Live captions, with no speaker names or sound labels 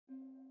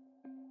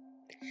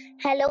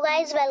Hello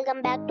guys,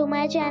 welcome back to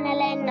my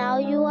channel and now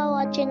you are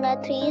watching a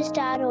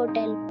 3-star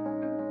hotel.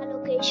 The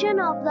location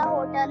of the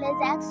hotel is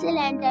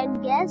excellent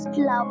and guests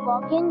love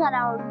walking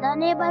around the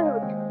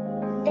neighborhood.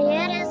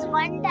 There is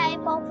one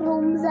type of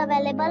rooms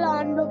available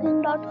on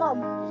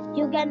booking.com.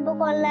 You can book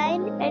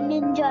online and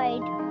enjoy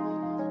it.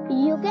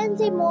 You can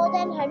see more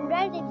than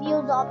 100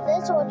 reviews of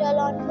this hotel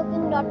on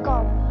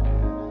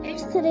booking.com.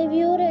 Its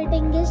review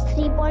rating is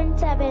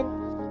 3.7,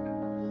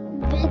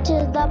 which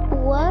is the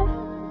poor.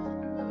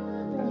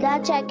 The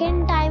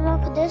check-in time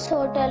of this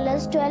hotel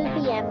is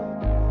 12 p.m.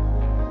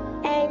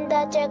 and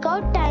the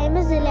check-out time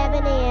is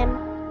 11 a.m.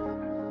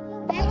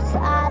 Pets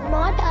are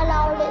not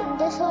allowed in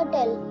this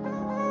hotel.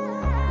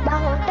 The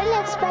hotel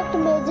accepts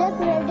major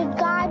credit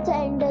cards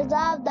and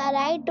reserves the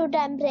right to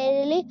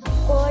temporarily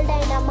hold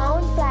an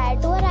amount prior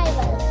to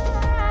arrival.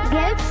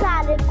 Guests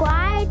are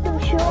required to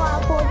show a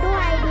photo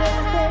ID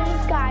and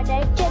credit card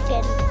at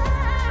check-in.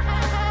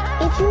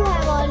 If you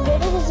have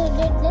already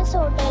visited this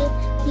hotel,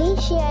 please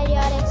share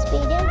your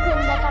experience in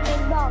the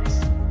comment box.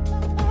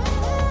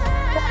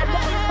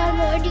 For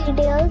more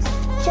details,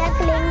 check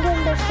link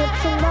in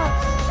description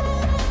box.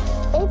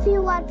 If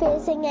you are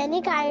facing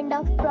any kind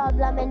of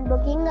problem in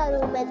booking a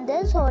room in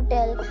this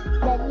hotel,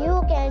 then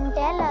you can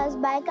tell us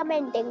by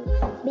commenting.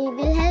 We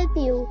will help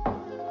you.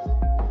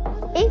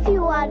 If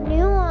you are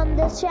new on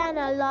this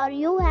channel or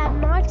you have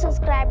not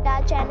subscribed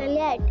our channel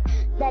yet,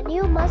 then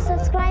you must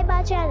subscribe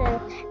our channel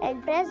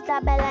and press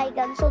the bell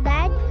icon so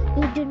that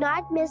you do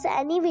not miss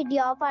any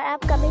video of our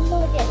upcoming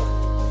hotel.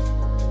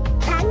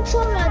 Thanks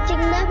for watching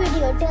the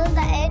video till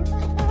the end.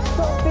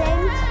 So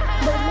friends,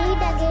 we'll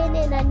meet again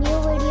in a new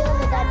video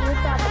with a new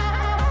topic.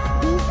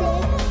 Be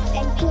safe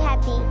and be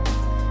happy.